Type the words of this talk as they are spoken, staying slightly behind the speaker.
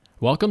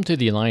Welcome to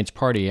the Alliance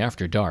Party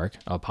After Dark,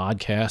 a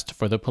podcast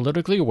for the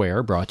politically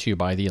aware brought to you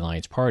by the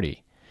Alliance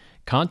Party.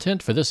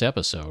 Content for this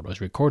episode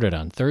was recorded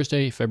on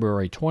Thursday,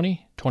 February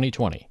 20,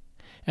 2020.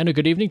 And a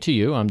good evening to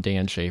you. I'm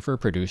Dan Schaefer,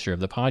 producer of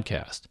the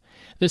podcast.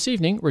 This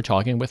evening, we're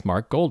talking with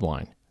Marc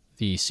Goldwein,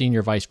 the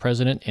Senior Vice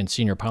President and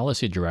Senior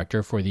Policy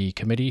Director for the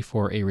Committee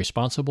for a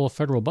Responsible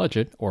Federal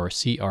Budget, or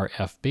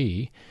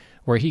CRFB,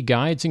 where he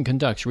guides and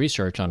conducts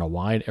research on a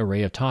wide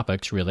array of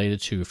topics related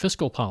to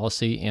fiscal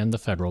policy and the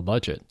federal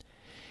budget.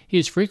 He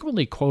is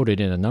frequently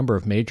quoted in a number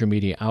of major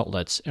media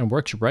outlets and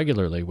works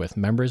regularly with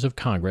members of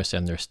Congress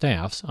and their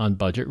staffs on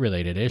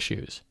budget-related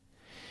issues.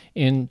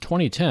 In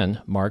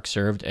 2010, Marc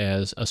served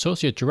as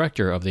Associate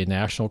Director of the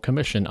National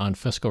Commission on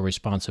Fiscal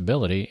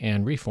Responsibility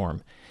and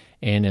Reform,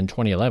 and in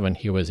 2011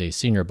 he was a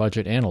Senior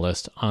Budget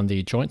Analyst on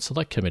the Joint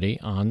Select Committee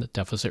on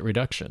Deficit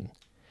Reduction.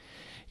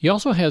 He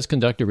also has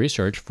conducted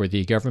research for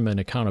the Government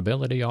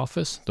Accountability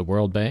Office, the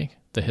World Bank,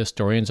 the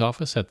Historian's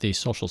Office at the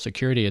Social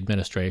Security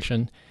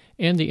Administration,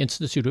 and the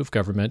Institute of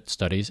Government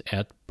Studies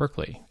at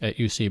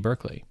UC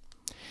Berkeley.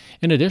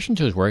 In addition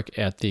to his work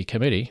at the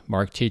committee,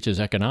 Marc teaches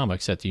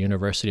economics at the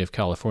University of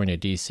California,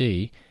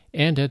 D.C.,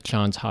 and at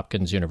Johns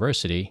Hopkins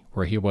University,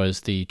 where he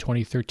was the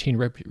 2013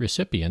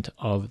 recipient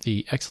of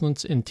the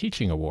Excellence in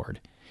Teaching Award.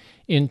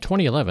 In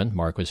 2011,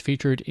 Marc was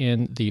featured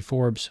in the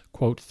Forbes,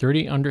 quote,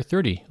 30 Under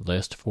 30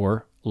 list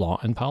for Law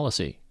and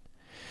Policy.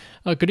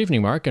 Good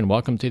evening, Marc, and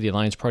welcome to the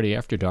Alliance Party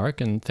After Dark,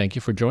 and thank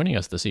you for joining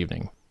us this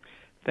evening.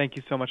 Thank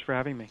you so much for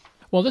having me.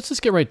 Well, let's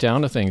just get right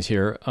down to things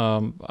here.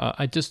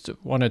 I just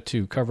wanted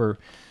to cover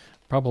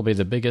probably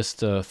the biggest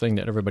thing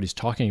that everybody's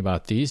talking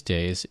about these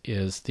days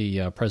is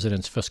the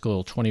President's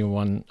fiscal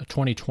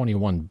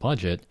 2021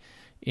 budget.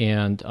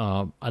 And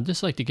I'd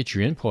just like to get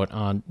your input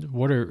on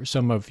what are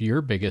some of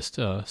your biggest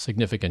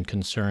significant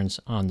concerns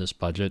on this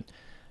budget.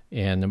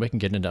 And then we can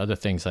get into other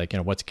things like,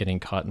 what's getting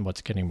cut and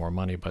what's getting more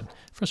money. But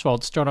first of all,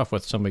 let's start off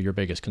with some of your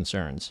biggest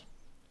concerns.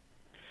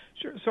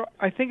 Sure. So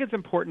I think it's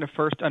important to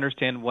first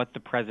understand what the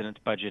president's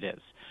budget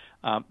is.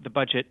 The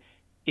budget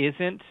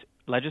isn't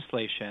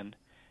legislation.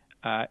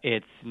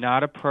 It's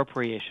not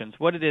appropriations.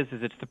 What it is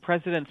it's the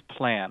president's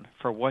plan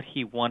for what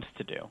he wants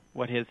to do,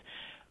 what his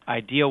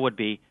ideal would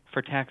be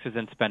for taxes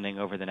and spending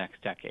over the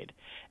next decade.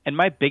 And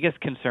my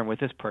biggest concern with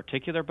this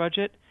particular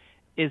budget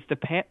is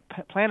the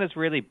plan is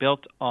really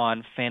built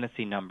on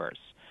fantasy numbers.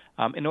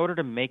 In order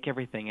to make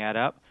everything add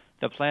up,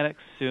 the plan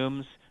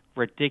assumes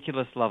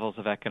ridiculous levels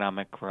of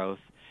economic growth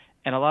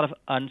and a lot of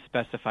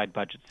unspecified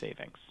budget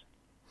savings.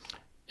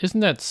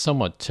 Isn't that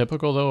somewhat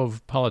typical, though,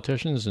 of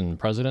politicians and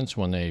presidents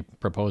when they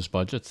propose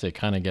budgets? They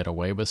kind of get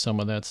away with some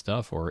of that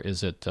stuff, or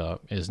isn't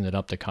it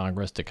up to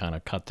Congress to kind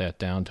of cut that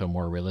down to a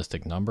more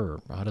realistic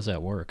number? Or how does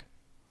that work?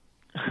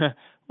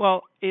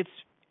 Well, it's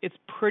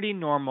pretty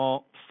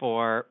normal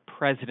for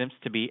presidents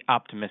to be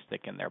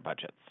optimistic in their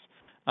budgets.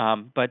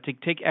 But to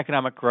take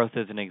economic growth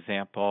as an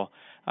example,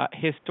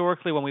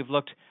 historically, when we've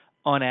looked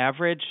on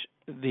average,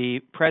 the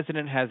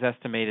president's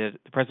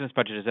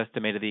budget has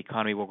estimated the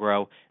economy will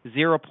grow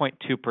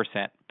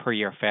 0.2% per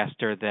year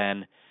faster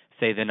than,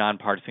 say, the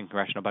nonpartisan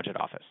Congressional Budget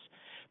Office.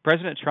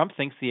 President Trump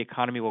thinks the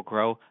economy will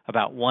grow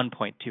about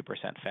 1.2%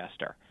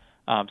 faster.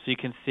 So you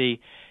can see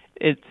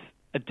it's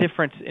a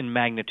difference in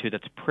magnitude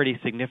that's pretty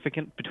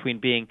significant between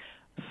being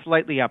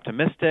slightly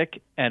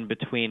optimistic and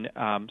between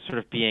sort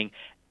of being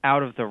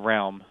out of the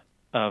realm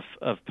of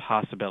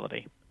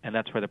possibility. And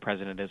that's where the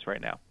president is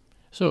right now.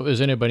 So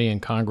is anybody in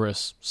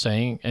Congress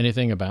saying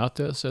anything about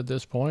this at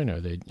this point?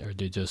 Are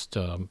they just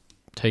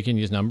taking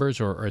these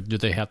numbers, or do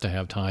they have to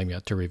have time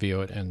yet to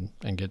review it and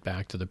get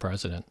back to the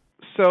president?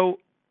 So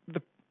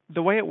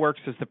the way it works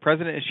is the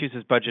president issues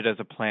his budget as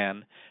a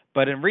plan,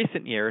 but in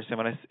recent years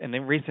and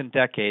in recent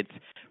decades,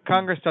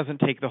 Congress doesn't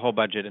take the whole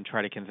budget and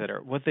try to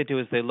consider. What they do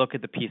is they look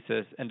at the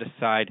pieces and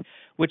decide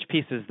which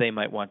pieces they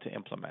might want to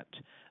implement.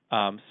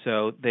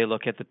 So they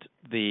look at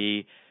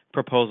the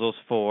proposals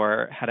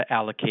for how to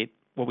allocate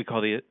what we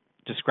call the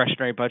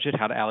discretionary budget,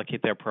 how to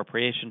allocate their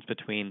appropriations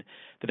between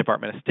the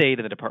Department of State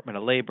and the Department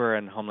of Labor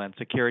and Homeland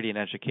Security and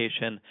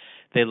Education.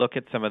 They look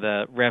at some of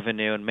the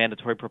revenue and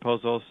mandatory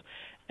proposals,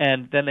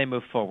 and then they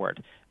move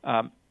forward.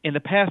 In the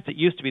past, it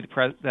used to be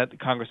that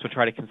Congress would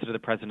try to consider the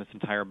president's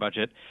entire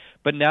budget,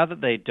 but now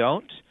that they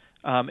don't,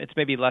 it's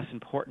maybe less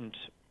important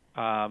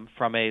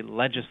from a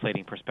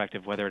legislating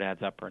perspective whether it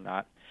adds up or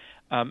not.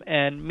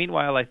 And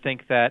meanwhile, I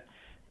think that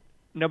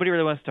nobody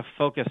really wants to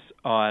focus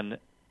on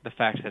the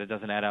fact that it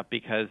doesn't add up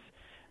because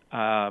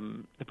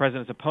the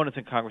president's opponents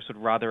in Congress would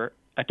rather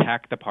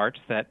attack the parts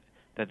that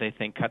they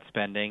think cut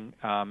spending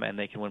and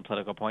they can win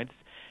political points.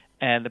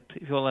 And the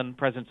people in the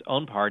president's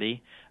own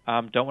party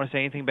don't want to say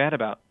anything bad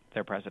about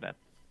their president.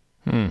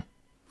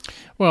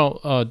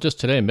 Well, just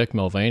today, Mick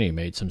Mulvaney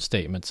made some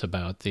statements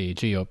about the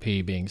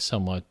GOP being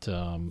somewhat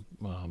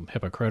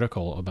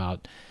hypocritical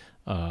about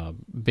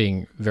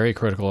being very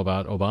critical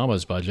about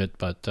Obama's budget,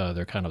 but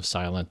they're kind of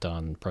silent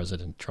on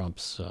President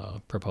Trump's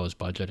proposed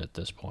budget at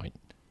this point.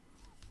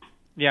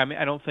 Yeah, I mean,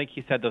 I don't think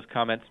he said those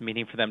comments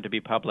meaning for them to be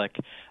public,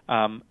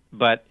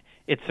 but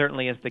it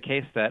certainly is the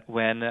case that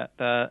when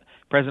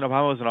President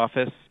Obama was in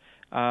office,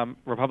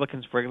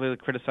 Republicans regularly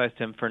criticized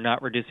him for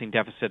not reducing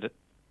deficit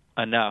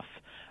enough.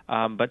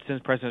 But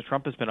since President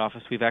Trump has been in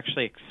office, we've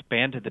actually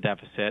expanded the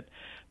deficit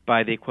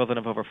by the equivalent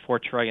of over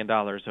 $4 trillion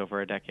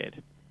over a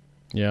decade.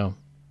 Yeah.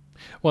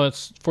 Well,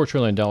 it's $4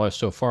 trillion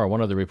so far.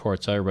 One of the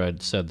reports I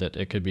read said that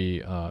it could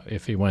be,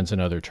 if he wins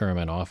another term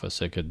in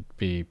office, it could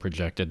be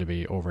projected to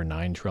be over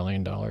 $9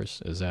 trillion.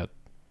 Is that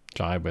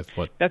jive with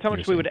what? That's how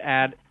much we would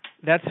add.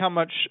 That's how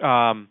much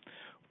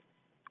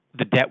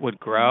the debt would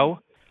grow.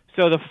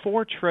 So the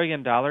 $4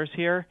 trillion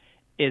here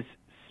is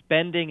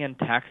spending and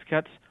tax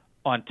cuts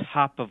on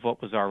top of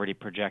what was already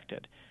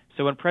projected.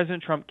 So when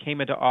President Trump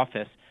came into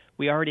office,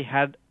 we already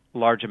had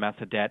large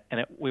amounts of debt,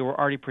 and we were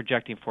already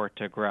projecting for it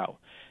to grow.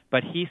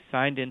 But he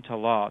signed into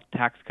law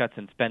tax cuts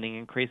and spending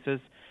increases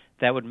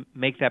that would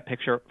make that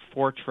picture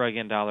 $4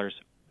 trillion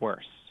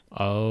worse.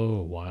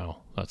 Oh, wow.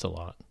 That's a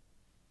lot.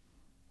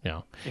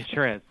 Yeah. It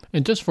sure is.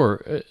 And just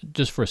for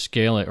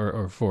scaling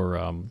or for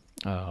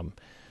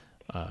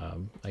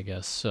I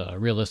guess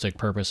realistic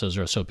purposes,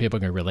 or so people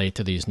can relate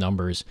to these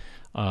numbers,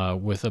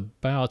 with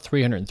about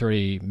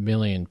 330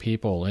 million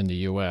people in the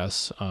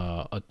U.S.,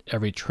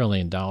 every $1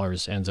 trillion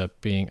ends up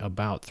being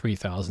about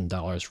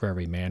 $3,000 for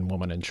every man,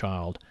 woman, and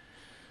child.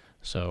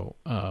 So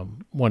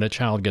when a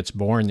child gets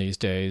born these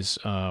days,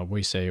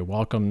 we say,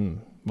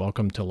 welcome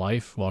to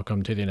life,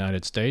 welcome to the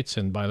United States,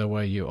 and by the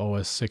way, you owe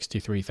us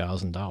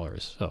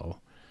 $63,000. So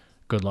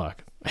good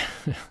luck.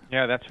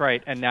 Yeah, that's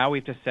right. And now we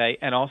have to say,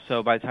 and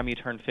also by the time you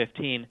turn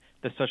 15,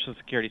 the Social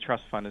Security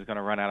Trust Fund is going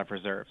to run out of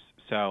reserves.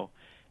 So,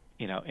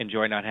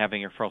 enjoy not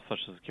having your full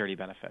Social Security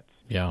benefits.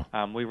 Yeah.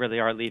 We really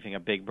are leaving a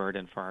big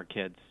burden for our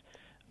kids,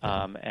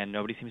 and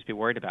nobody seems to be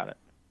worried about it.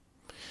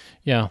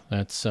 Yeah,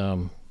 that's.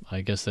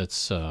 I guess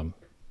that's. Well,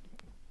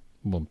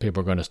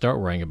 people are going to start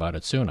worrying about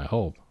it soon. I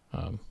hope.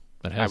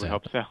 That has. I would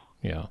hope so.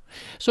 Yeah.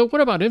 So what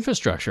about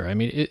infrastructure? I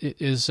mean,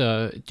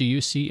 do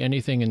you see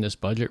anything in this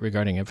budget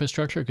regarding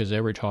infrastructure? Because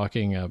they were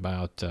talking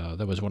about,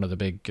 that was one of the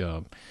big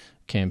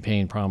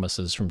campaign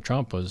promises from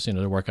Trump was,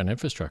 to work on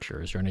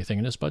infrastructure. Is there anything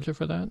in this budget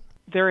for that?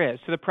 There is.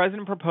 So the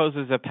president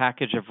proposes a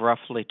package of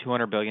roughly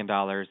 $200 billion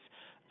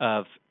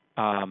of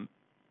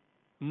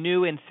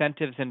new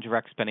incentives and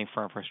direct spending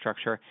for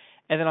infrastructure.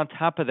 And then on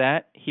top of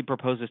that, he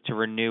proposes to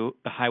renew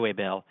the highway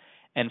bill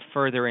and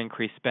further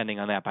increase spending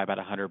on that by about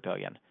 $100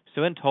 billion.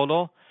 So in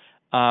total,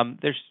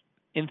 there's,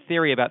 in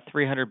theory, about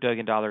 $300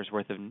 billion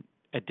worth of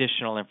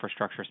additional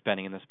infrastructure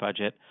spending in this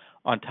budget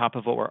on top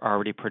of what we're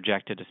already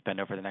projected to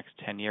spend over the next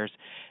 10 years.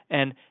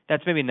 And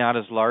that's maybe not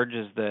as large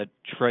as the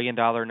 $1 trillion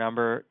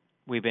number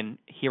we've been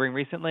hearing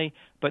recently,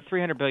 but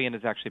 $300 billion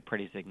is actually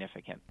pretty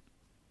significant.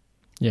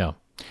 Yeah.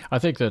 I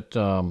think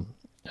that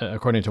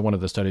according to one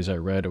of the studies I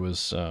read, it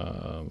was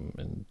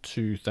in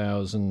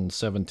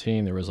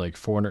 2017, there was like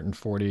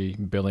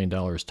 $440 billion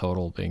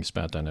total being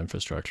spent on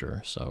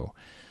infrastructure. So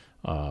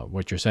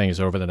what you're saying is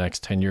over the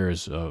next 10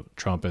 years,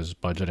 Trump is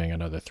budgeting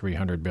another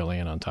 $300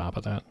 billion on top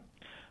of that?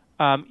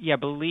 Yeah, I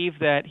believe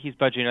that he's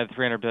budgeting another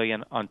 $300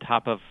 billion on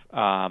top of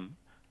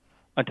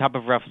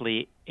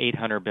roughly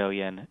 $800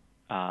 billion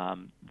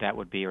that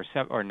would be, or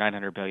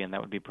 $900 billion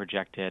that would be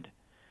projected.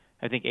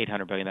 I think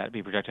 $800 billion that would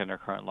be projected under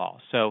current law.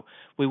 So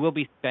we will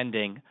be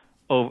spending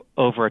over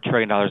 $1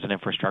 trillion in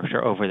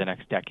infrastructure over the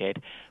next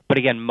decade. But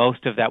again,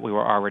 most of that we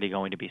were already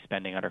going to be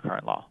spending under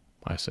current law.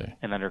 I see.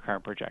 And under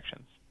current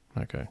projections.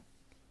 Okay.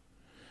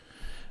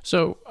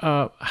 So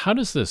how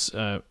does this,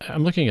 I'm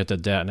looking at the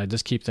debt, and I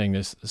just keep seeing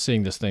this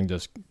thing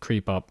just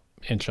creep up,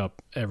 inch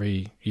up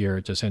every year.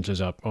 It just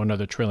inches up. Oh,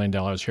 another $1 trillion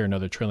here,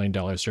 another $1 trillion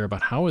there.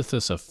 But how is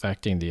this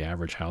affecting the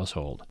average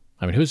household?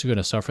 I mean, who's going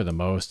to suffer the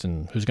most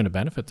and who's going to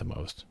benefit the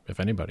most, if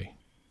anybody?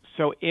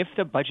 So if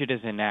the budget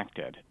is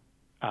enacted,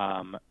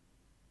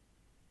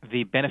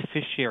 the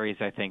beneficiaries,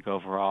 I think,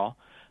 overall,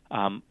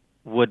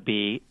 would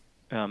be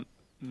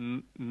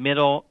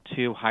middle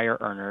to higher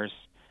earners,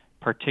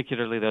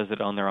 particularly those that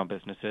own their own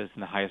businesses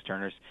and the highest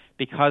earners,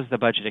 because the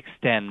budget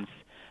extends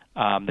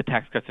the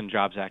Tax Cuts and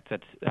Jobs Act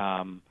that's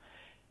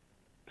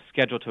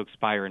scheduled to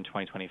expire in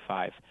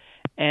 2025.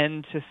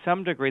 And to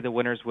some degree, the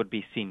winners would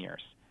be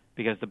seniors,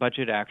 because the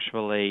budget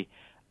actually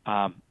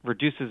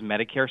reduces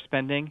Medicare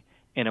spending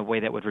in a way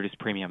that would reduce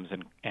premiums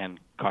and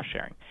cost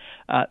sharing.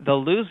 The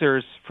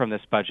losers from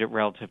this budget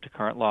relative to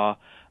current law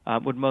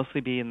would mostly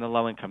be in the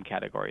low-income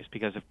categories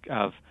because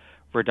of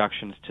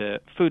reductions to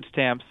food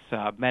stamps,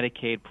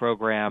 Medicaid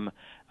program,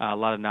 a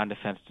lot of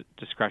non-defense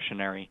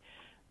discretionary.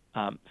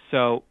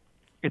 So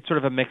it's sort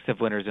of a mix of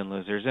winners and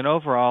losers. And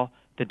overall,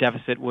 the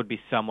deficit would be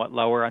somewhat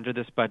lower under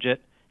this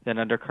budget than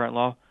under current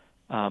law,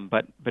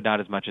 but not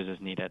as much as is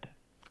needed.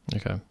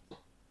 Okay.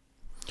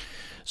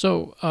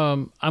 So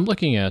I'm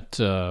looking at,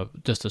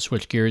 just to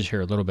switch gears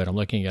here a little bit, I'm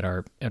looking at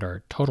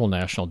our total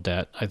national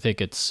debt. I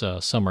think it's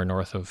somewhere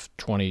north of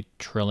 $20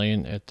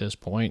 trillion at this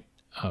point,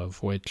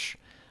 of which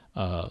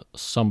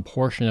some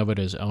portion of it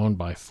is owned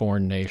by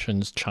foreign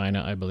nations.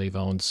 China, I believe,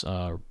 owns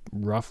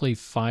roughly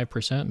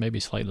 5%, maybe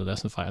slightly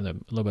less than 5%, a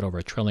little bit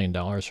over $1 trillion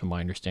from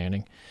my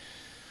understanding.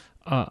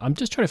 I'm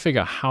just trying to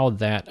figure out how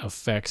that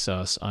affects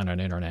us on an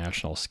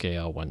international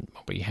scale when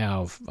we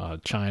have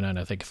China, and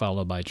I think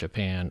followed by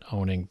Japan,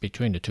 owning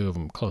between the two of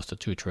them close to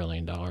 $2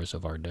 trillion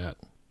of our debt.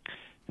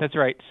 That's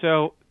right.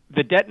 So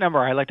the debt number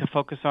I like to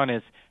focus on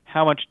is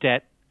how much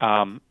debt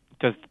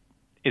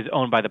is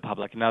owned by the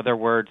public. In other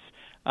words,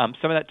 some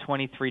of that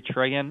 $23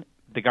 trillion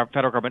the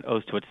federal government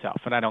owes to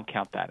itself, and I don't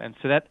count that. And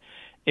so that,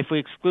 if we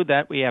exclude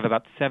that, we have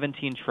about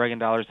 $17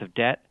 trillion of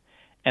debt,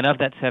 and of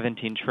that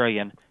 $17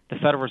 trillion, the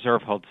Federal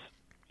Reserve holds,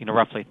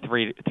 roughly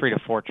three to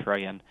 $4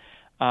 trillion.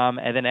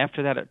 And then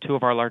after that, two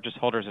of our largest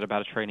holders at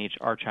about $1 trillion each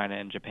are China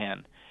and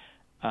Japan.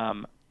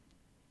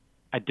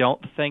 I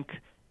don't think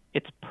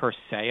it's per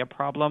se a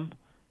problem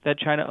that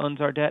China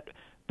owns our debt,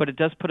 but it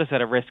does put us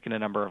at a risk in a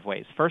number of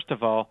ways. First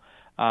of all,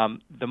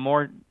 the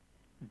more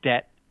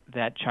debt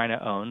that China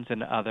owns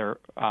and other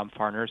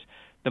foreigners,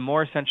 the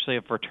more essentially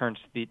of returns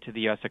to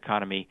the U.S.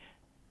 economy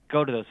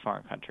go to those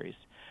foreign countries.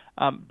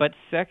 But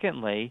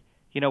secondly,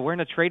 we're in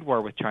a trade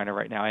war with China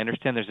right now. I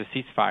understand there's a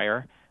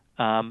ceasefire,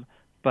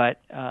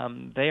 but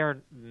they are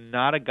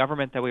not a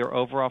government that we are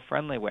overall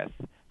friendly with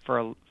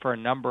for a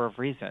number of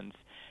reasons.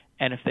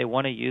 And if they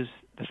want to use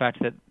the fact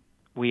that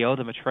we owe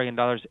them $1 trillion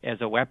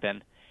as a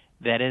weapon,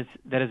 that is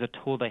a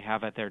tool they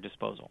have at their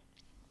disposal.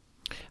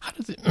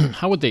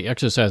 How would they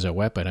exercise a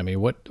weapon? I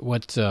mean,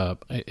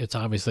 it's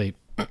obviously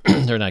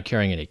they're not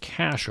carrying any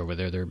cash over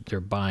there. They're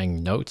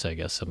buying notes, I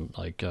guess, some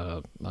like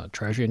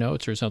treasury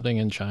notes or something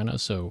in China.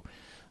 So,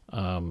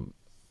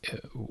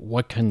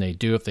 what can they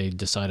do if they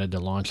decided to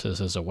launch this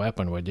as a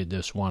weapon? Would they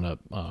just want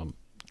to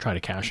try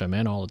to cash them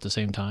in all at the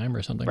same time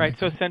or something? Right. Like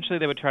so that? Essentially,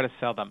 they would try to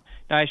sell them.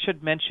 Now, I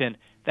should mention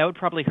that would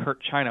probably hurt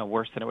China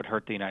worse than it would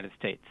hurt the United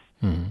States.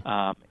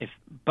 Mm-hmm.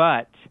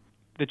 But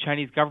the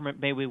Chinese government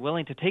may be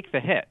willing to take the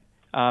hit.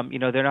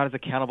 They're not as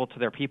accountable to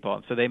their people,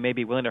 and so they may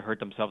be willing to hurt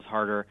themselves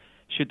harder,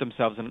 shoot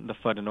themselves in the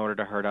foot in order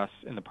to hurt us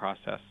in the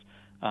process.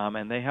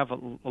 And they have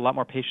a lot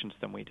more patience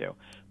than we do.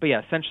 But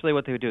yeah, essentially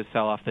what they would do is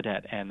sell off the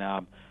debt and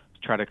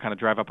try to kind of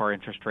drive up our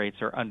interest rates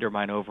or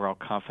undermine overall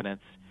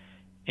confidence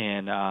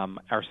in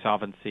our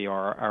solvency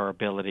or our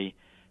ability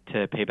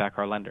to pay back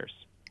our lenders.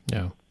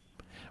 Yeah.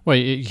 Well,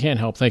 you can't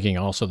help thinking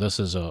also this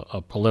is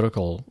a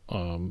political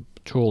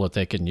tool that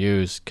they can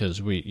use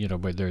because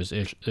there's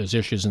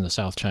issues in the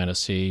South China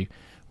Sea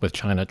with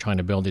China trying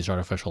to build these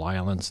artificial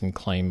islands and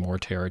claim more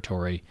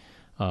territory.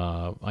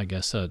 I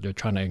guess they're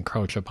trying to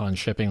encroach upon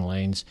shipping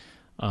lanes.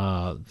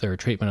 Their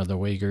treatment of the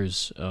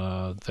Uyghurs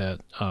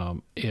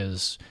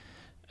is,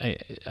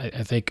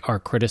 I think, our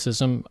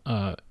criticism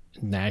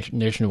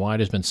nationwide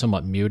has been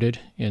somewhat muted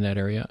in that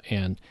area,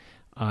 and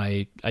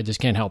I just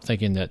can't help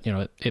thinking that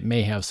it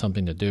may have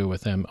something to do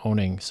with them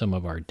owning some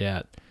of our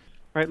debt.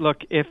 Right.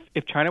 Look, if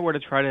China were to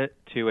try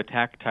to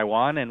attack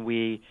Taiwan and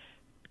we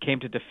came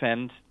to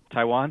defend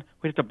Taiwan,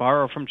 we'd have to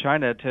borrow from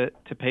China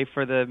to pay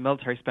for the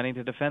military spending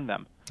to defend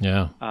them.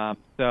 Yeah.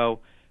 So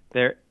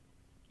there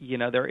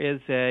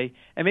is and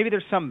maybe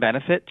there's some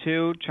benefit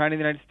to China and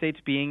the United States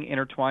being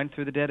intertwined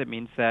through the debt. It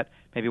means that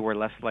maybe we're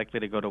less likely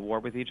to go to war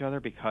with each other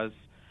because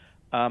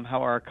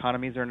how our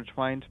economies are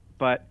intertwined.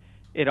 But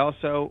it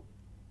also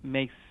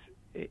makes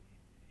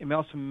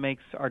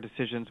our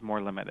decisions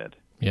more limited.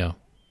 Yeah.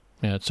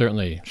 Yeah, it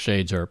certainly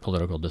shades our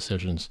political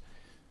decisions.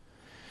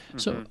 Mm-hmm.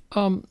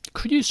 So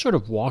could you sort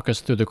of walk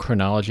us through the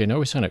chronology? I know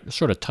we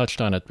sort of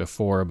touched on it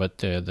before, but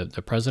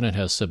the president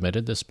has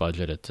submitted this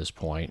budget at this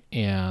point,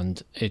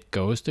 and it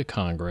goes to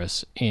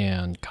Congress,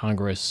 and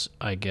Congress,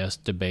 I guess,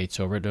 debates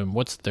over it. And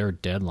what's their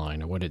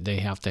deadline? Or what did they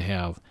have to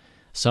have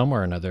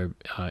somewhere or another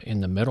in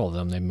the middle of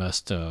them? They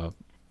must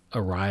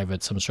arrive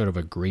at some sort of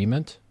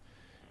agreement.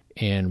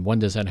 And when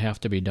does that have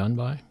to be done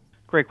by?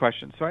 Great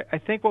question. So I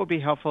think what would be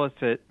helpful is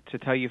to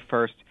tell you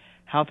first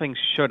how things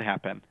should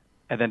happen,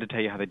 and then to tell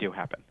you how they do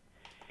happen.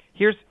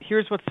 Here's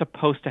what's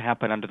supposed to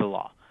happen under the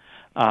law.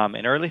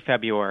 In early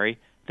February,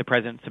 the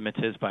president submits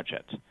his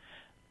budget.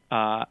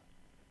 By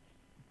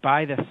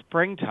the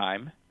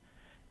springtime,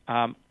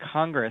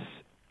 Congress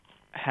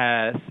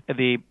has,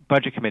 the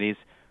budget committees,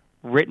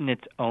 written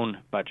its own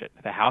budget.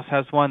 The House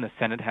has one, the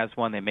Senate has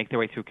one. They make their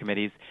way through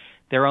committees.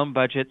 Their own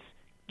budgets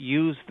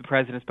use the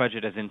president's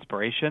budget as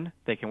inspiration.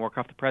 They can work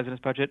off the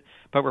president's budget.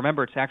 But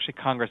remember, it's actually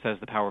Congress that has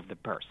the power of the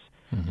purse.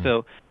 Mm-hmm.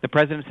 So the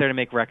president's there to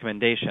make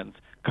recommendations.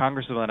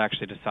 Congress is the one that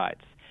actually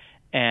decides.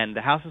 And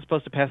the House is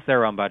supposed to pass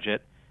their own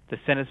budget. The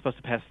Senate is supposed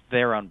to pass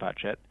their own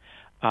budget.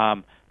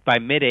 By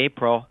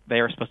mid-April, they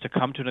are supposed to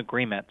come to an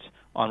agreement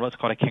on what's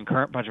called a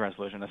concurrent budget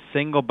resolution, a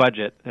single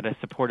budget that is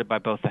supported by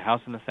both the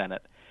House and the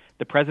Senate.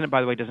 The president,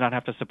 by the way, does not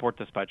have to support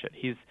this budget.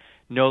 He's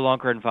no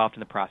longer involved in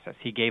the process.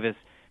 He gave his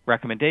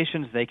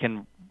recommendations. They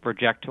can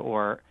reject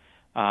or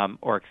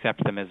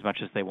accept them as much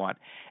as they want.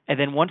 And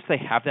then once they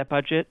have that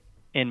budget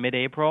in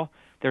mid-April,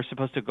 they're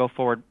supposed to go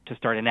forward to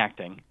start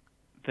enacting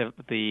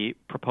the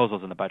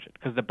proposals in the budget,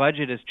 because the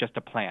budget is just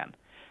a plan.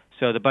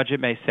 So the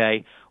budget may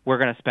say, we're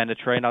going to spend $1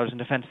 trillion in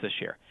defense this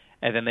year,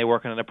 and then they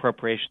work on an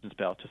appropriations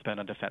bill to spend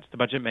on defense. The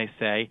budget may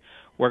say,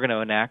 we're going to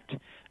enact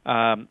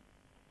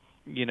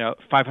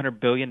 $500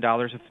 billion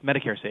of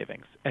Medicare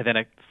savings, and then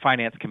a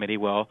finance committee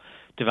will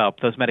develop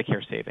those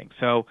Medicare savings.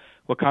 So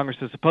what Congress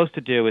is supposed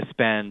to do is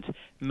spend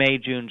May,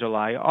 June,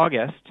 July,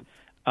 August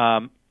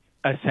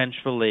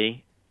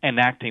essentially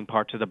enacting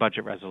parts of the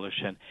budget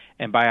resolution.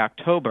 And by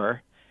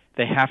October,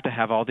 they have to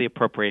have all the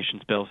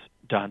appropriations bills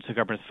done, so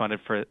government's funded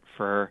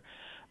for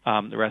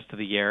the rest of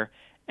the year.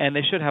 And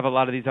they should have a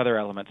lot of these other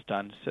elements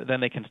done, so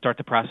then they can start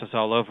the process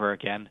all over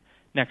again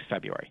next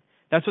February.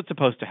 That's what's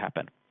supposed to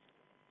happen.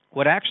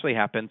 What actually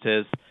happens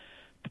is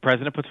the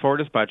president puts forward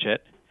his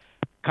budget.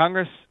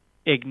 Congress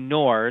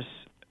ignores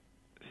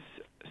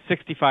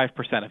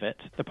 65% of it,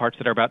 the parts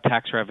that are about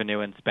tax revenue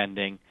and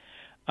spending.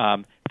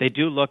 They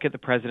do look at the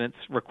president's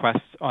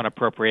requests on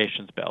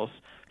appropriations bills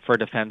for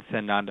defense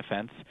and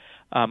non-defense.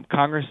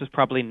 Congress is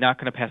probably not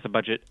going to pass a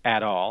budget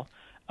at all.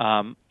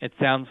 It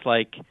sounds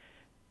like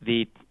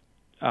the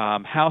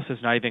House is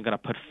not even going to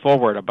put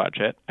forward a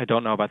budget. I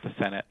don't know about the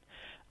Senate.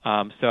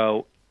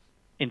 So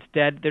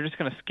instead, they're just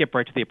going to skip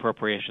right to the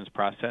appropriations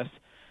process.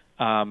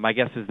 My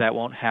guess is that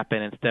won't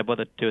happen. Instead, what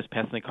they'll do is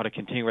pass something called a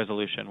continuing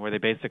resolution, where they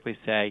basically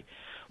say,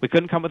 we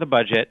couldn't come with a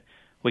budget,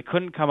 we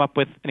couldn't come up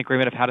with an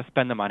agreement of how to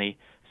spend the money,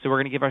 so we're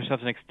going to give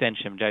ourselves an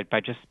extension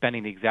by just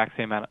spending the exact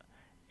same amount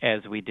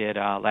as we did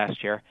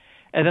last year.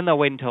 And then they'll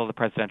wait until the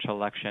presidential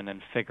election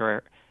and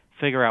figure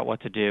out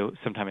what to do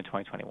sometime in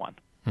 2021.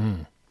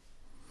 Mm.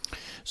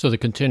 So the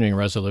continuing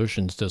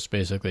resolutions just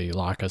basically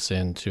lock us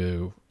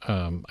into,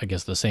 I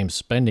guess, the same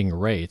spending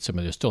rates. I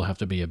mean, there still have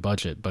to be a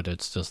budget, but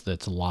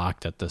it's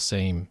locked at the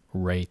same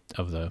rate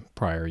of the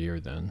prior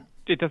year then.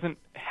 It doesn't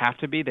have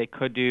to be. They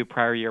could do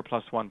prior year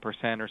plus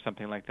 1% or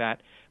something like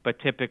that. But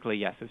typically,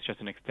 yes, it's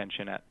just an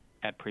extension at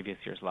previous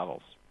year's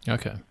levels.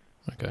 Okay.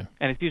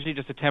 And it's usually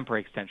just a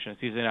temporary extension.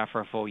 It's usually not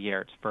for a full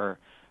year. It's for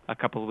a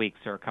couple of weeks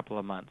or a couple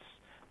of months.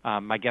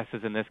 My guess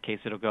is in this case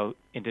it'll go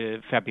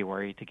into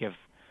February to give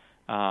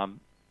to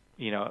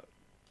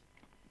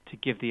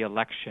give the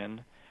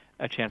election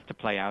a chance to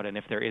play out, and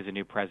if there is a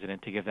new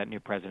president, to give that new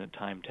president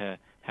time to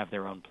have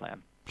their own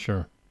plan.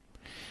 Sure.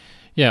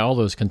 Yeah, all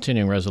those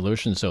continuing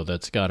resolutions, though,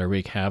 that's got to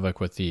wreak havoc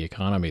with the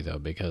economy, though,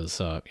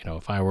 because,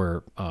 if I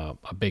were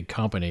a big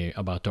company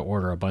about to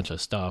order a bunch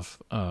of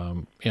stuff,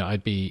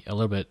 I'd be a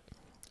little bit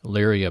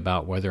leery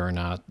about whether or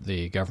not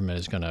the government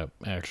is going to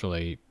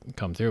actually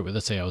come through. But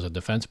let's say I was a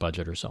defense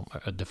budget or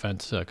a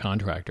defense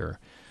contractor.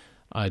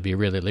 I'd be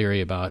really leery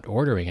about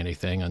ordering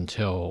anything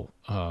until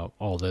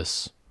all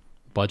this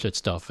budget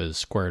stuff is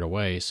squared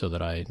away so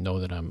that I know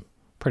that I'm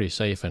pretty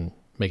safe in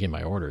making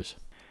my orders.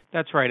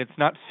 That's right. It's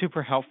not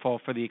super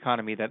helpful for the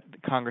economy that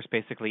Congress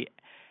basically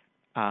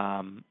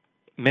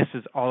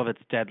misses all of its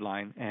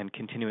deadline and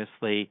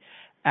continuously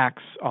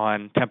acts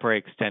on temporary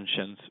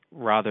extensions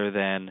rather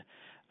than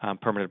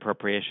permanent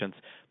appropriations.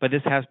 But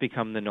this has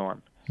become the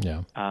norm.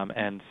 Yeah.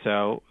 And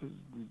so,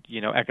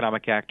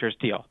 economic actors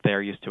deal.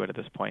 They're used to it at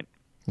this point.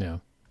 Yeah.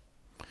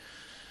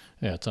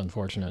 Yeah, it's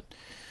unfortunate.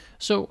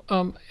 So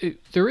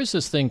there is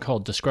this thing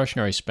called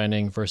discretionary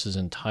spending versus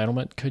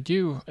entitlement.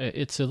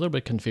 It's a little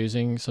bit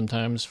confusing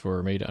sometimes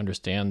for me to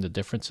understand the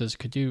differences.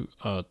 Could you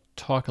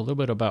talk a little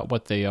bit about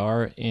what they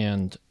are?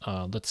 And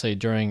let's say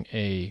during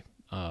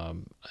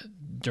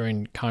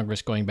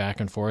Congress going back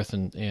and forth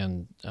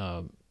and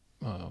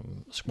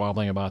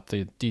squabbling about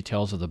the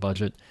details of the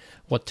budget,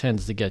 what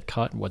tends to get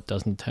cut and what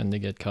doesn't tend to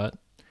get cut?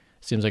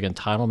 Seems like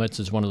entitlements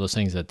is one of those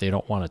things that they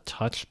don't want to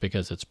touch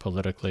because it's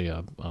politically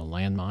a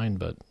landmine,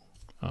 but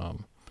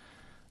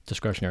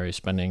discretionary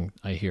spending,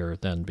 I hear,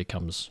 then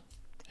becomes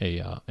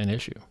an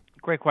issue.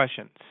 Great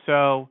question.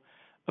 So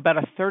about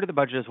a third of the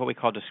budget is what we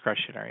call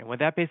discretionary. What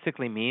that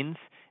basically means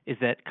is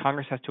that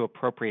Congress has to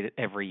appropriate it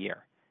every year.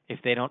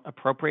 If they don't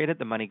appropriate it,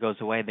 the money goes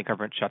away and the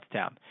government shuts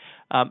down.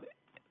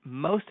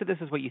 Most of this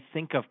is what you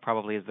think of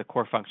probably as the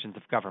core functions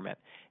of government.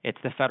 It's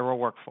the federal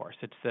workforce.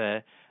 It's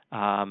the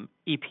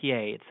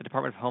EPA, it's the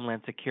Department of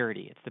Homeland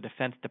Security, it's the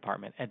Defense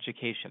Department,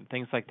 education,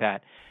 things like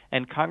that.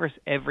 And Congress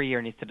every year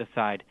needs to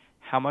decide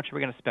how much are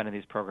we going to spend on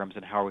these programs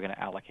and how are we going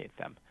to allocate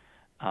them,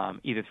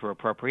 either through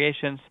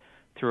appropriations,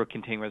 through a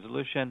continuing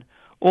resolution,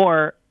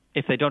 or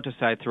if they don't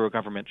decide, through a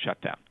government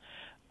shutdown.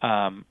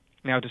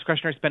 Now,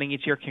 discretionary spending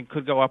each year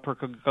could go up or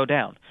could go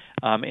down.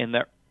 In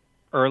the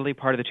early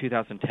part of the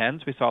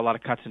 2010s, we saw a lot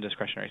of cuts in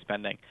discretionary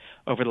spending.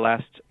 Over the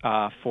last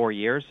 4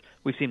 years,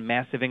 we've seen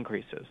massive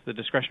increases. The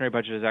discretionary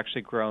budget has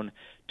actually grown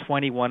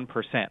 21%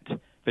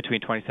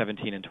 between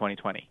 2017 and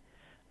 2020,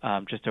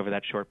 just over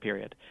that short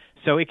period.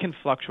 So it can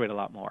fluctuate a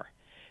lot more.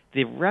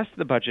 The rest of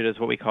the budget is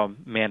what we call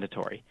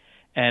mandatory.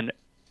 And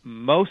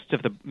most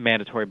of the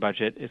mandatory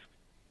budget is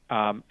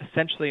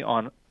essentially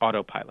on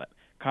autopilot.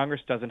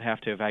 Congress doesn't have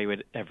to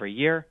evaluate it every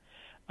year.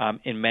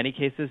 In many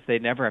cases, they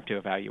never have to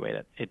evaluate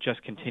it. It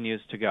just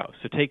continues to go.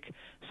 So take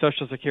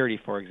Social Security,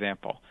 for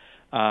example.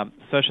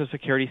 Social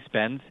Security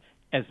spends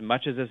as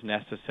much as is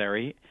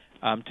necessary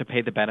to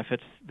pay the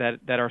benefits that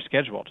are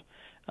scheduled.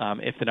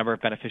 If the number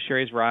of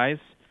beneficiaries rise,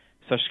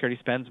 Social Security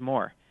spends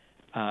more.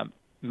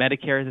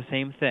 Medicare is the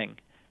same thing.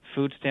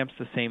 Food stamps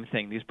the same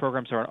thing. These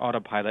programs are on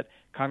autopilot.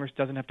 Congress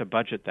doesn't have to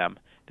budget them.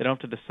 They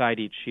don't have to decide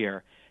each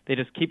year. They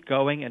just keep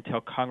going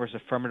until Congress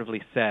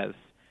affirmatively says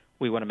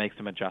we want to make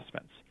some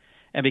adjustments.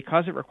 And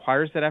because it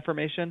requires that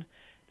affirmation,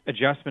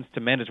 adjustments to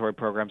mandatory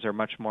programs are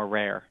much more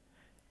rare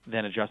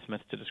than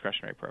adjustments to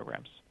discretionary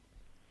programs.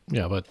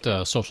 Yeah,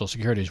 but Social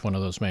Security is one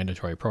of those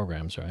mandatory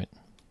programs, right?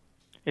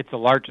 It's the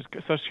largest.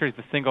 Social Security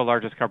is the single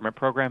largest government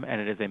program,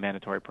 and it is a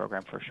mandatory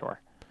program for sure.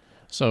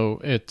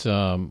 So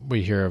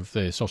we hear of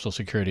the Social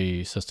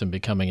Security system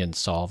becoming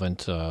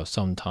insolvent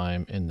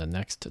sometime in the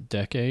next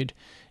decade,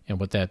 and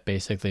what that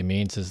basically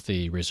means is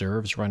the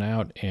reserves run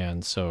out,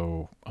 and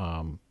so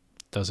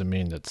doesn't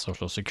mean that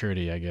Social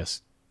Security, I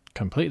guess,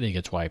 completely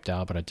gets wiped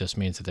out, but it just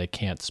means that they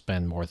can't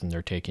spend more than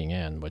they're taking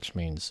in, which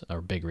means a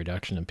big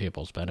reduction in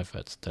people's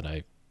benefits. Did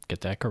I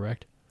get that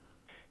correct?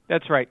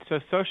 That's right. So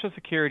Social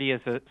Security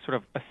is a sort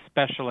of a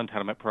special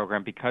entitlement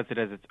program because it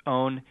has its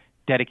own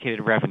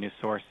dedicated revenue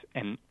source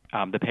and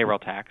the payroll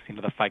tax,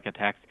 the FICA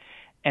tax,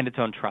 and its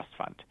own trust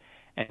fund.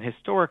 And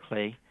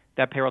historically,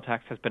 that payroll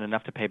tax has been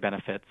enough to pay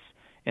benefits.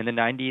 In the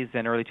 90s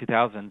and early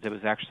 2000s, it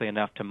was actually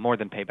enough to more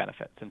than pay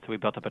benefits, and so we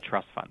built up a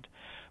trust fund.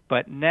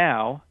 But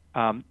now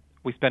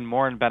we spend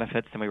more in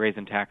benefits than we raise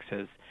in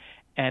taxes,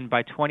 and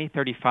by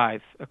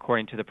 2035,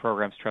 according to the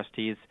program's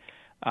trustees,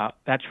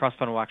 that trust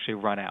fund will actually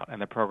run out,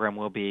 and the program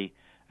will be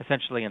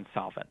essentially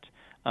insolvent.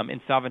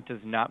 Insolvent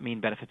does not mean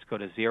benefits go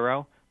to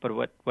zero, but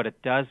what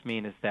it does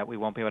mean is that we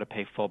won't be able to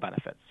pay full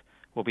benefits.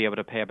 We'll be able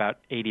to pay about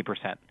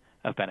 80%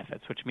 of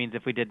benefits, which means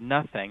if we did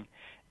nothing,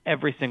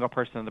 every single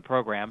person in the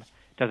program,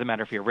 doesn't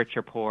matter if you're rich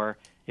or poor,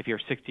 if you're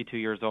 62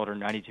 years old or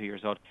 92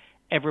 years old,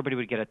 everybody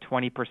would get a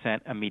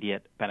 20%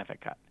 immediate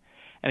benefit cut.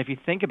 And if you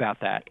think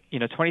about that,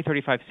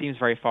 2035 seems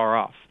very far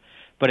off,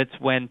 but it's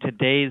when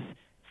today's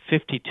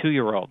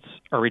 52-year-olds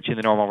are reaching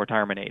the normal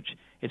retirement age.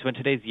 It's when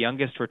today's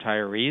youngest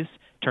retirees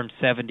turn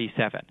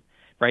 77,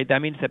 right?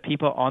 That means that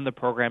people on the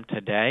program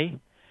today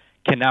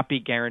cannot be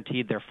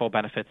guaranteed their full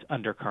benefits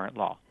under current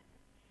law.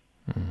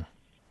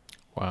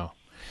 Wow.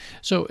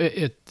 So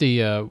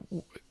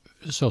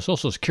so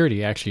Social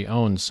Security actually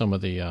owns some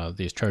of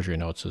these Treasury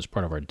notes as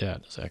part of our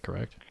debt. Is that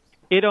correct?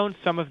 It owns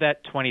some of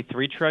that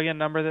 $23 trillion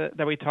number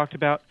that we talked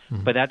about,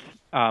 but that's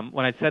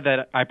when I said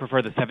that I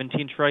prefer the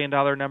 $17 trillion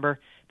number,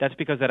 that's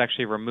because that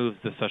actually removes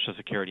the Social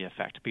Security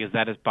effect, because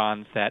that is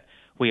bonds that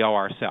we owe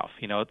ourselves.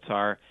 It's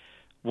our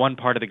one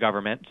part of the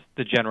government,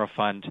 the general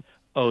fund,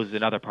 owes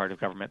another part of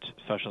government,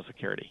 Social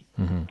Security.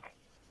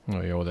 Mm-hmm.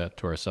 We owe that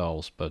to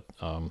ourselves, but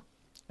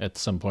at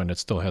some point it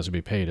still has to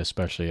be paid,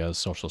 especially as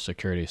Social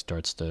Security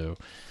starts to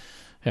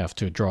have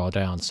to draw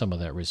down some of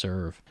that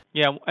reserve.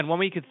 Yeah, and one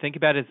way you could think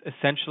about it is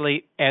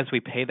essentially as we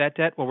pay that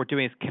debt, what we're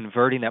doing is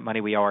converting that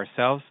money we owe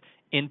ourselves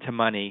into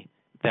money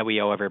that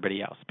we owe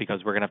everybody else,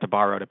 because we're going to have to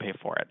borrow to pay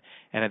for it.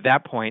 And at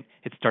that point,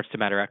 it starts to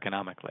matter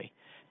economically.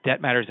 Debt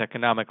matters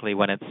economically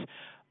when it's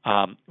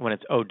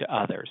owed to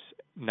others,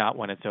 not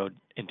when it's owed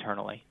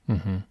internally.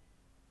 Mm-hmm.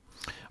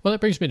 Well, that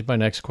brings me to my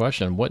next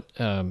question. What,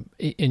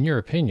 in your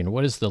opinion,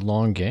 what is the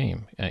long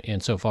game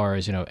insofar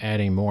as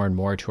adding more and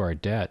more to our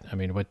debt? I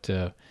mean,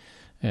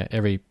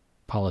 every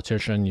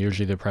politician,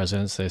 usually the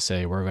presidents, they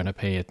say we're going to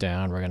pay it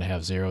down, we're going to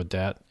have zero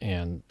debt,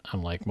 and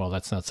I'm like, well,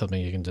 that's not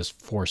something you can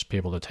just force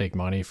people to take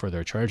money for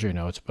their Treasury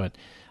notes. But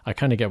I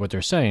kind of get what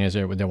they're saying is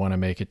they want to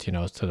make it,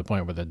 to the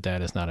point where the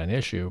debt is not an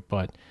issue,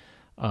 but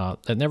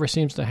that never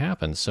seems to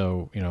happen.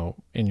 So,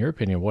 in your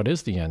opinion, what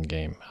is the end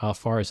game? How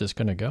far is this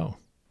going to go?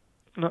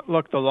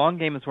 Look, the long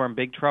game is we're in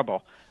big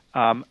trouble.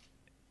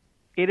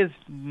 It is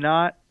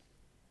not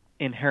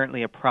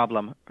inherently a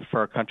problem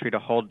for a country to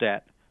hold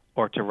debt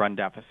or to run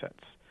deficits.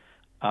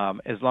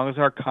 As long as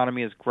our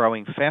economy is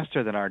growing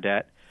faster than our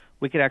debt,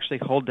 we could actually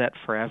hold debt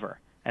forever.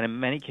 And in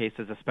many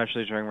cases,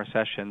 especially during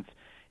recessions,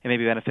 it may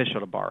be beneficial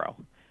to borrow.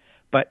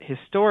 But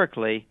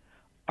historically,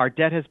 our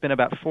debt has been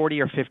about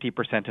 40 or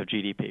 50% of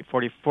GDP,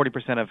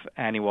 40% of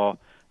annual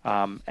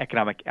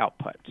economic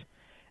output.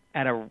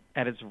 At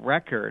its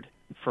record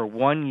for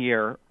 1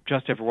 year,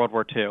 just after World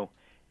War II,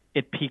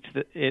 it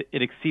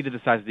exceeded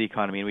the size of the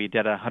economy, and we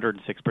did 106%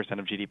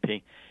 of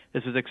GDP.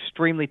 This was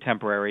extremely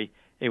temporary.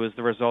 It was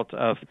the result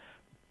of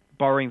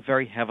borrowing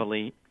very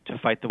heavily to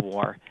fight the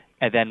war,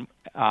 and then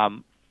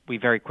we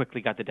very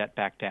quickly got the debt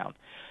back down.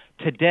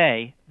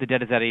 Today, the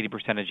debt is at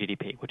 80% of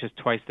GDP, which is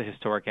twice the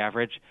historic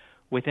average.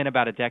 Within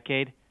about a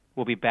decade,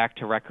 we'll be back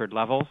to record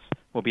levels.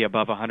 We'll be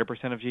above 100%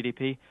 of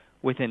GDP.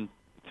 Within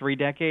 3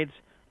 decades,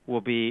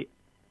 we'll be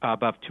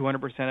above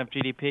 200% of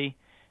GDP.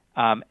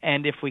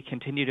 And if we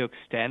continue to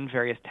extend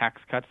various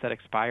tax cuts that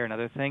expire and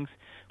other things,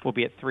 we'll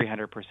be at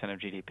 300% of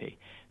GDP.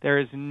 There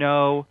is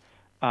no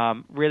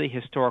really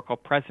historical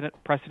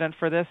precedent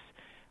for this.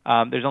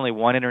 There's only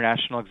one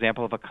international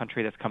example of a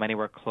country that's come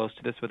anywhere close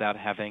to this without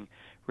having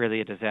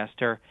really a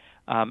disaster.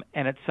 And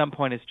at some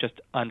point, it's just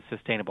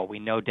unsustainable. We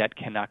know debt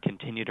cannot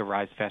continue to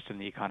rise faster than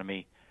the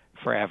economy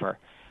forever.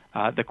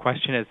 The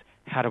question is,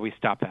 how do we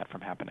stop that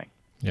from happening?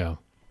 Yeah.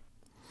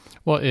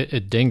 Well,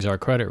 it dings our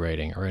credit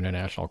rating, our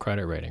international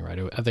credit rating, right?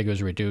 I think it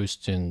was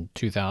reduced in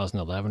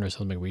 2011 or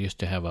something. We used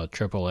to have a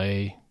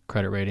AAA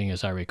credit rating,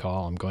 as I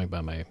recall. I'm going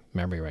by my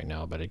memory right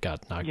now, but it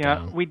got knocked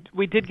down. Yeah,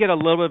 we did get a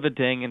little bit of a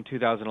ding in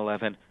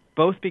 2011,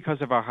 both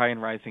because of our high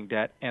and rising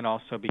debt and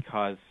also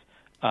because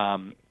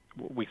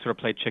we sort of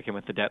played chicken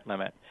with the debt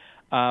limit.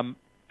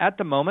 At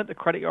the moment, the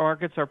credit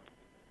markets are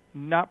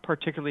not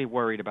particularly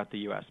worried about the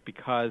U.S.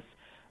 because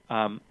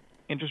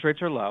interest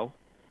rates are low.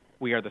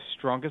 We are the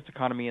strongest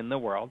economy in the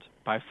world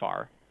by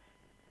far,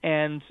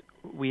 and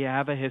we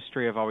have a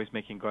history of always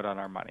making good on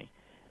our money.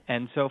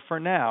 And so for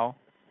now,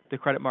 the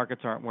credit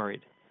markets aren't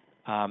worried.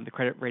 The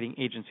credit rating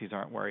agencies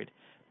aren't worried.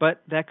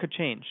 But that could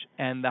change.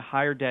 And the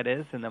higher debt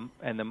is, and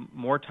the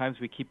more times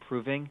we keep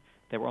proving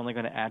that we're only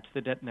going to add to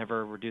the debt,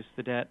 never reduce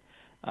the debt,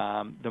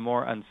 the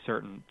more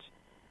uncertain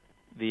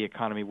the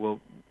economy will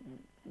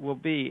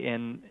be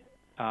in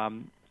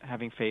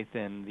having faith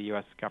in the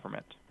U.S.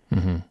 government.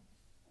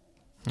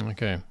 Mm-hmm.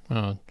 Okay.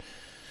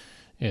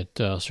 It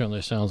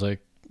certainly sounds like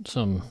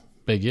some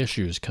big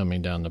issues coming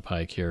down the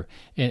pike here.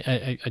 And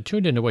I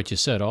tuned into what you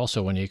said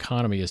also. When the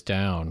economy is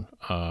down,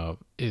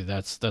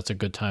 that's a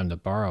good time to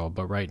borrow.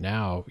 But right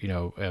now,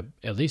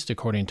 at least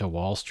according to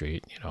Wall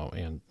Street,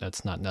 and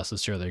that's not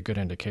necessarily a good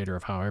indicator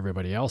of how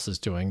everybody else is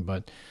doing,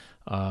 but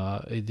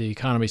the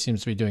economy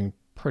seems to be doing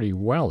pretty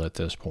well at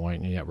this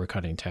point, and yet we're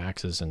cutting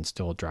taxes and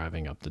still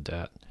driving up the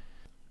debt.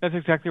 That's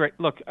exactly right.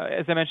 Look,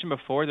 as I mentioned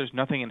before, there's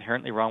nothing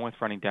inherently wrong with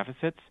running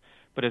deficits,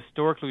 but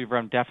historically we've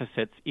run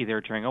deficits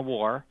either during a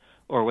war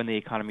or when the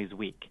economy is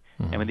weak.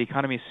 Mm-hmm. And when the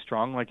economy is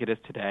strong like it is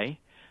today,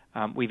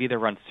 we've either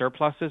run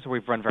surpluses or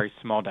we've run very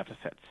small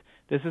deficits.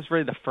 This is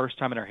really the first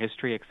time in our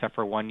history, except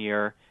for 1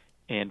 year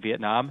in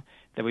Vietnam,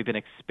 that we've been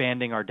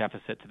expanding our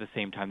deficit to the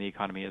same time the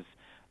economy is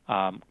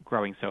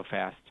growing so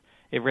fast.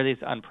 It really is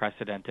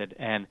unprecedented.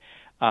 And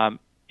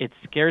it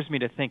scares me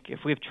to think if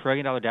we have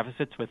trillion-dollar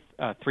deficits with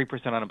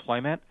 3%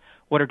 unemployment,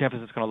 what are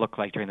deficits going to look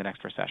like during the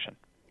next recession?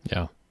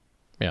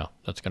 Yeah,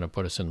 that's going to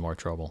put us in more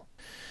trouble.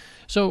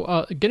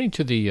 So getting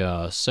to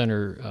the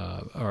center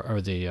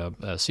or the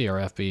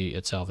CRFB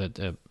itself,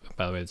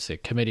 by the way, it's the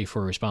Committee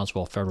for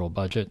Responsible Federal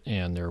Budget,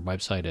 and their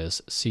website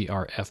is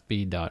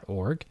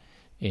crfb.org.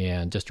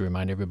 And just to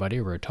remind everybody,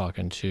 we're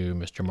talking to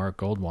Mr. Marc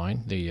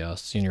Goldwein, the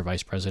Senior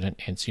Vice President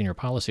and Senior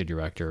Policy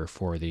Director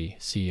for the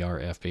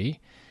CRFB.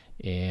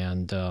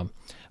 And I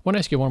want to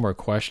ask you one more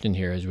question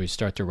here as we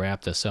start to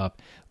wrap this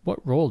up.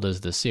 What role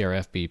does the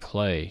CRFB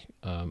play?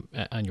 On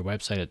your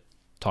website, it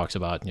talks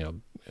about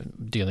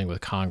dealing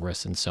with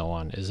Congress and so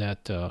on. Is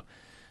that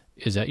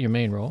your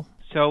main role?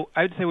 So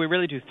I would say we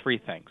really do three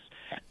things.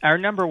 Our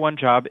number one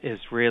job is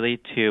really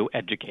to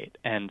educate,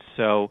 and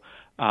so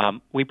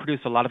we produce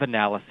a lot of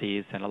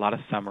analyses and a lot of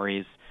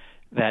summaries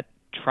that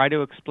try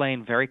to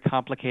explain very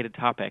complicated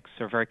topics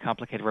or very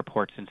complicated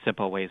reports in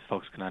simple ways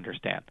folks can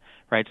understand,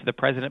 right? So the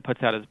president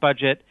puts out his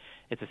budget.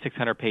 It's a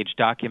 600-page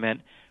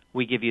document.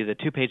 We give you the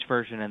 2-page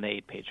version and the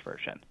 8-page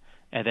version.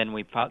 And then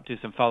we do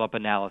some follow-up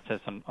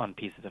analysis on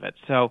pieces of it.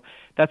 So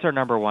that's our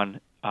number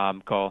one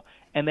goal.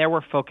 And there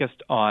we're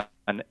focused on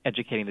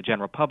educating the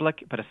general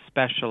public, but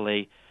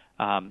especially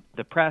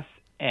the press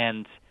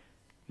and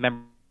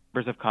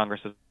members of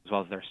Congress as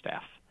well as their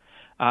staff.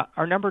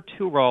 Our number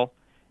two role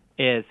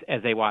is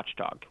as a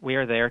watchdog. We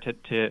are there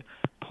to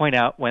point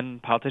out when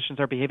politicians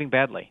are behaving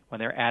badly, when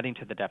they're adding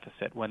to the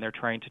deficit, when they're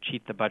trying to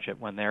cheat the budget,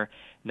 when they're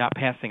not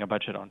passing a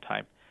budget on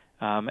time.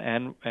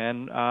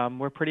 And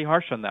we're pretty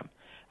harsh on them.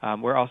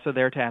 We're also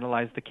there to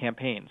analyze the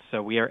campaigns.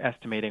 So we are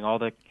estimating all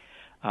the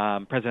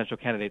presidential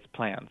candidates'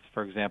 plans.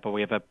 For example,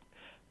 we have a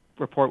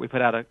report we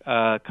put out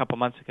a couple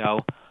months ago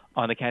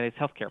on the candidates'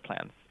 health care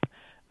plans.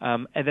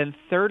 And then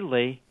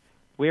thirdly,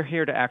 we're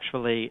here to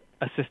actually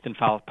assist in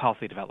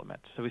policy development.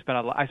 So I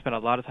spend a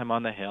lot of time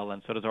on the Hill,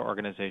 and so does our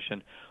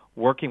organization,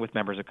 working with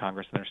members of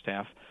Congress and their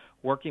staff,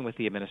 working with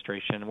the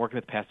administration, working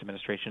with past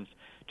administrations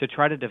to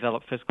try to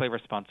develop fiscally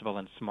responsible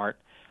and smart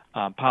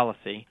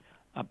policy,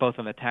 both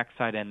on the tax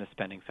side and the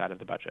spending side of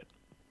the budget.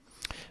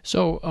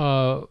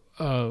 So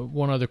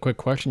one other quick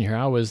question here.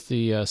 How is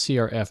the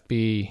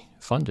CRFB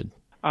funded?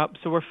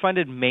 So we're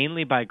funded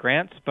mainly by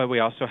grants, but we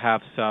also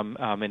have some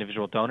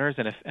individual donors.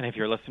 And if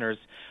your listeners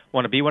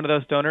want to be one of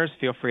those donors,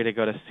 feel free to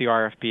go to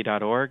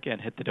crfb.org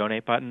and hit the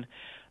donate button.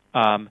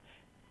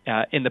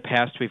 In the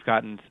past, we've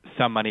gotten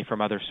some money from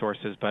other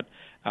sources, but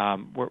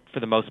we're, for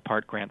the most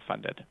part, grant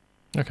funded.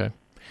 Okay.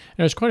 And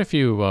there's quite a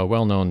few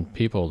well-known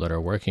people that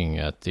are working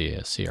at the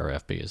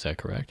CRFB. Is that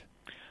correct?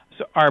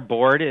 So our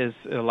board is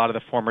a lot of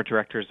the former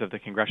directors of the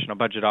Congressional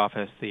Budget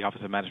Office, the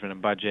Office of Management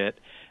and Budget,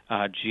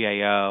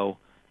 GAO,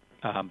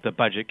 the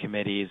budget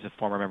committees, the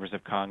former members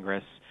of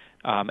Congress,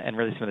 and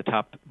really some of the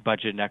top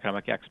budget and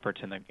economic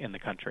experts in the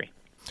country.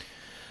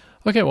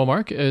 Okay, well,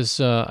 Marc,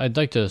 I'd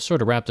like to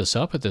sort of wrap this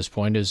up at this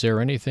point. Is there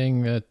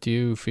anything that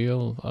you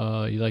feel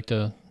you'd like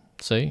to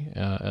say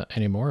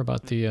any more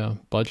about the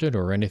budget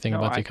or anything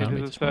about the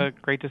economy? No, I think this is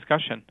a great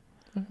discussion.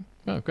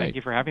 Oh, great. Thank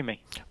you for having me.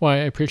 Well, I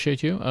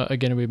appreciate you.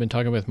 Again, we've been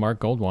talking with Marc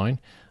Goldwein,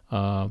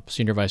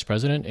 Senior Vice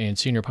President and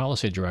Senior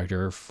Policy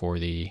Director for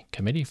the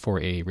Committee for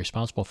a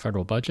Responsible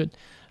Federal Budget.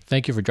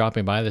 Thank you for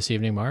dropping by this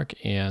evening, Marc,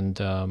 and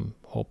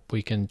hope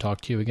we can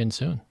talk to you again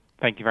soon.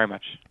 Thank you very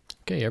much.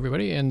 Okay,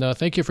 everybody, and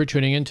thank you for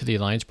tuning in to the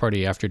Alliance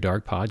Party After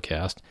Dark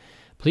podcast.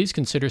 Please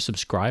consider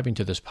subscribing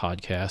to this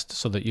podcast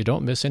so that you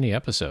don't miss any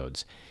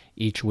episodes.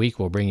 Each week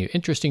we'll bring you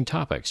interesting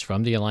topics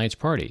from the Alliance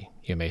Party.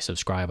 You may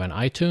subscribe on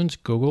iTunes,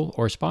 Google,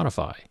 or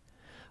Spotify.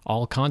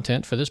 All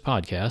content for this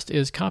podcast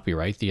is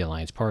copyright the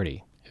Alliance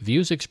Party.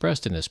 Views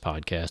expressed in this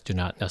podcast do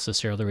not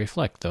necessarily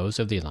reflect those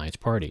of the Alliance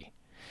Party.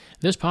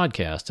 This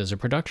podcast is a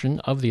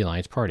production of the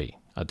Alliance Party,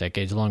 a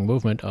decades-long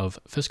movement of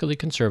fiscally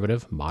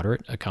conservative,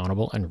 moderate,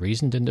 accountable, and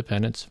reasoned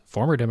independents,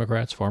 former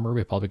Democrats, former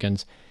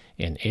Republicans,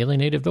 and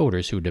alienated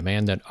voters who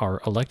demand that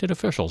our elected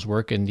officials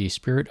work in the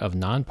spirit of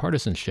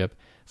nonpartisanship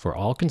for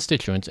all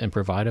constituents and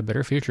provide a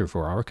better future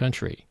for our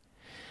country.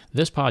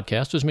 This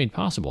podcast was made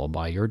possible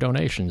by your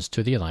donations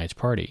to the Alliance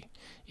Party.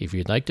 If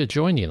you'd like to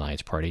join the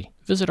Alliance Party,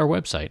 visit our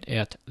website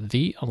at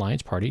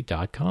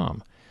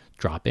theallianceparty.com.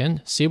 Drop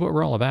in, see what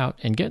we're all about,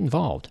 and get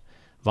involved.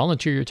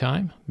 Volunteer your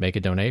time, make a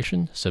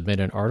donation, submit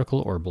an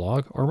article or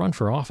blog, or run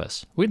for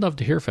office. We'd love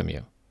to hear from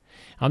you.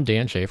 I'm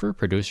Dan Schaefer,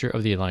 producer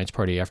of the Alliance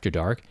Party After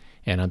Dark,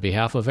 and on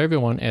behalf of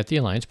everyone at the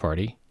Alliance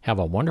Party, have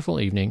a wonderful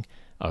evening,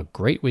 a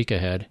great week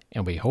ahead,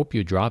 and we hope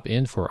you drop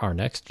in for our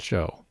next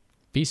show.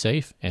 Be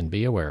safe and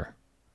be aware.